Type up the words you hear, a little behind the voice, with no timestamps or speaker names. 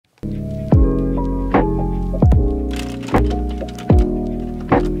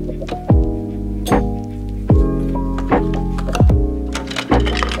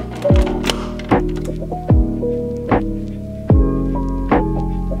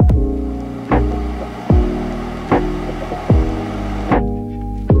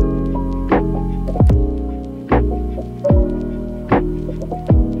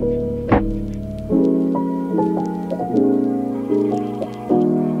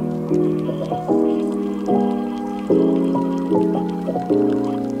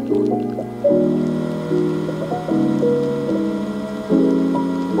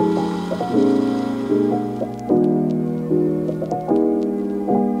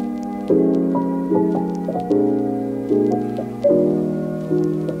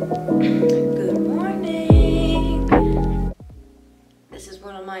Good morning! This is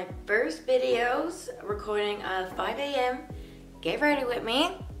one of my first videos recording at 5 a.m. Get ready with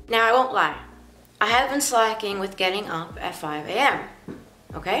me. Now I won't lie, I have been slacking with getting up at 5 a.m.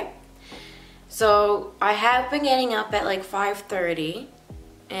 Okay? So I have been getting up at like 5:30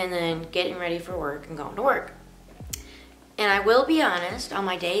 and then getting ready for work and going to work. And I will be honest, on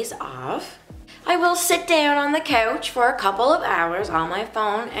my days off, I will sit down on the couch for a couple of hours on my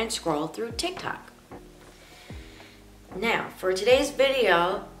phone and scroll through TikTok. Now, for today's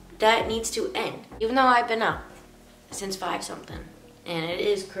video, that needs to end. Even though I've been up since 5 something, and it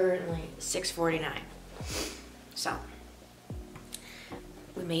is currently 6:49. So,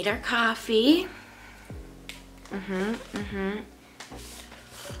 we made our coffee.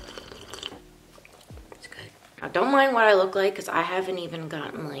 It's good. Now, don't mind what I look like, because I haven't even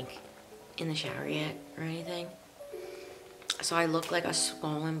gotten like in the shower yet or anything, so I look like a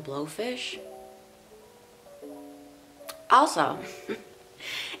swollen blowfish. Also,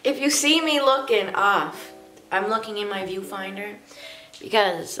 if you see me looking off, I'm looking in my viewfinder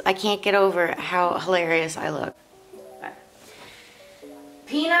because I can't get over how hilarious I look.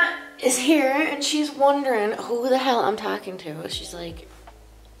 Peanut is here and she's wondering who the hell I'm talking to. She's like,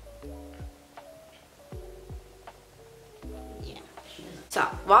 so,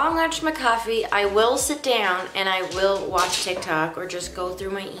 while I'm gonna drink my coffee, I will sit down and I will watch TikTok or just go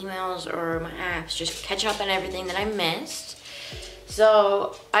through my emails or my apps, just catch up on everything that I missed.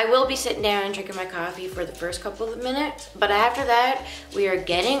 So, I will be sitting down and drinking my coffee for the first couple of minutes, but after that, we are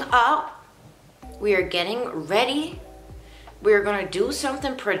getting up, we are getting ready, we are gonna do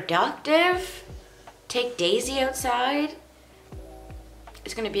something productive, take Daisy outside.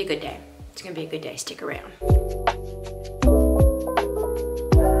 It's gonna be a good day. It's gonna be a good day, stick around.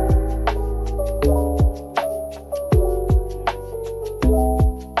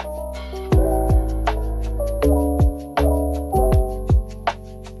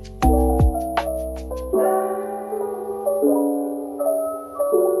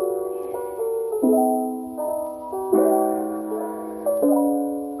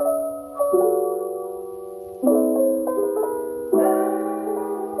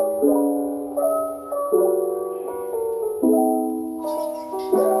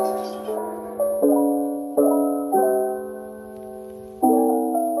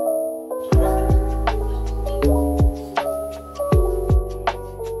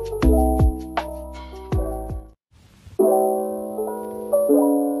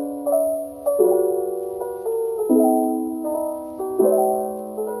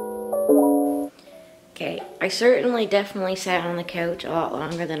 Okay, I certainly definitely sat on the couch a lot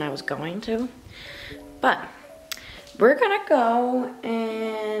longer than I was going to, but we're gonna go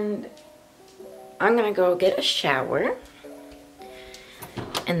and I'm gonna go get a shower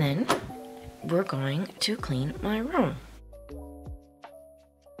and then we're going to clean my room.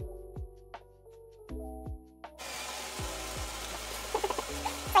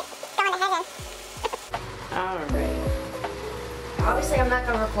 Alright. Obviously I'm not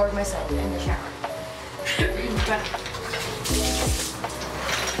gonna record myself in the shower. But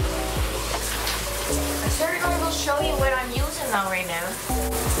I certainly will show you what I'm using though right now.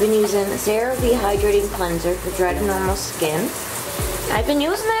 I've been using the CeraVe Hydrating Cleanser for dry to normal skin. I've been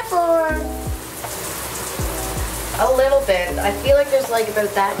using that for a little bit. I feel like there's like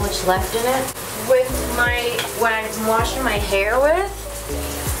about that much left in it. With what I'm washing my hair with,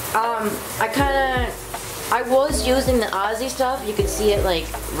 I was using the Aussie stuff. You can see it like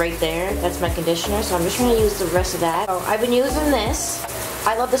right there. That's my conditioner. So I'm just going to use the rest of that. So I've been using this.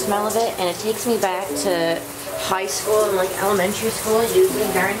 I love the smell of it, and it takes me back to high school and like elementary school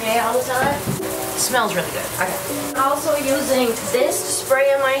using Garnier all the time. It smells really good. Okay. I'm also using this to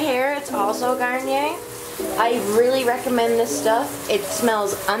spray on my hair. It's also Garnier. I really recommend this stuff. It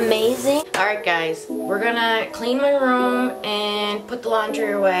smells amazing. Alright guys, we're gonna clean my room and put the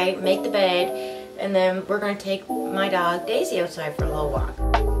laundry away, make the bed, and then we're gonna take my dog Daisy outside for a little walk.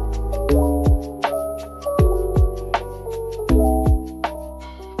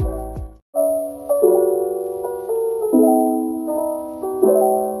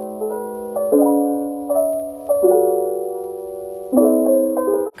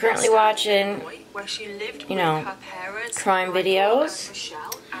 Currently watching, you know, crime videos.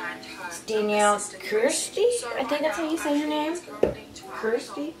 It's Danielle Kirsty, I think that's how you say her name.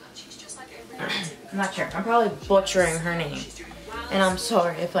 Kirsty? I'm not sure. I'm probably butchering her name. And I'm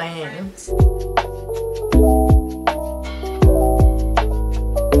sorry if I am.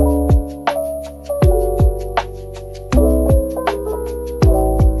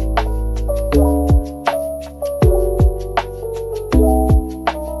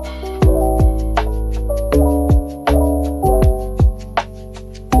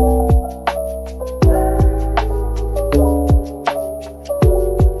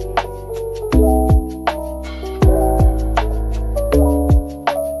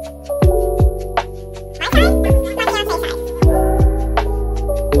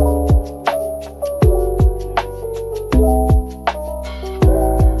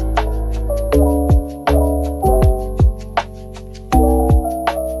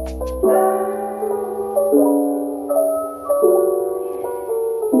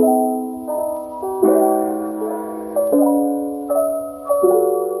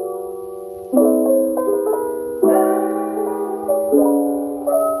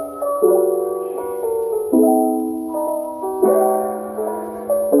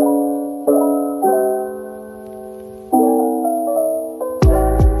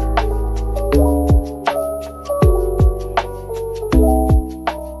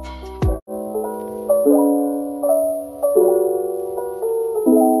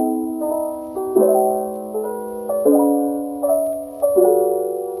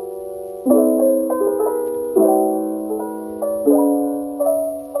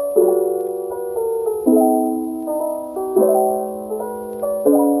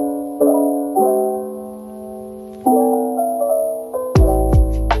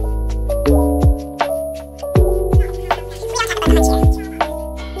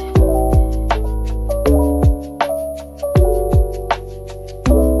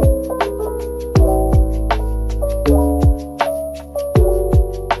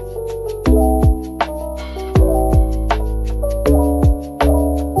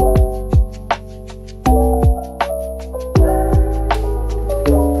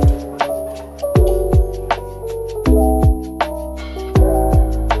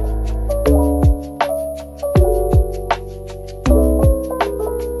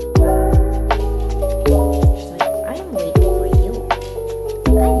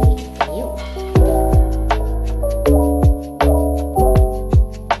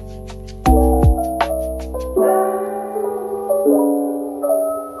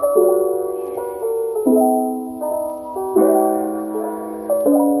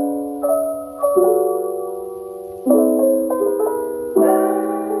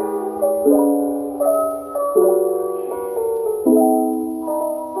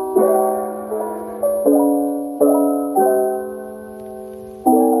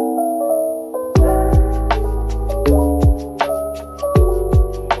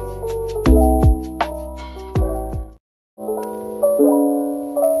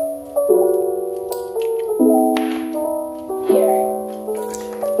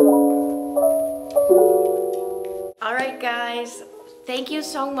 Guys, thank you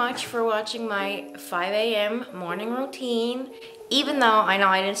so much for watching my 5 a.m. morning routine, even though I know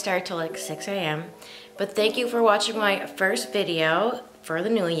I didn't start till like 6 a.m. But thank you for watching my first video for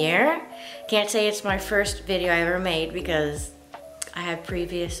the new year. Can't say it's my first video I ever made because I have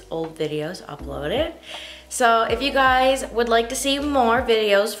previous old videos uploaded. So if you guys would like to see more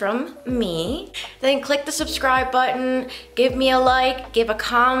videos from me, then click the subscribe button, give me a like, give a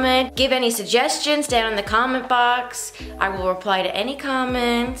comment, give any suggestions down in the comment box. I will reply to any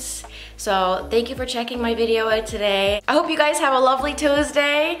comments. So thank you for checking my video out today. I hope you guys have a lovely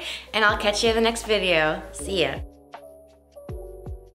Tuesday, and I'll catch you in the next video. See ya.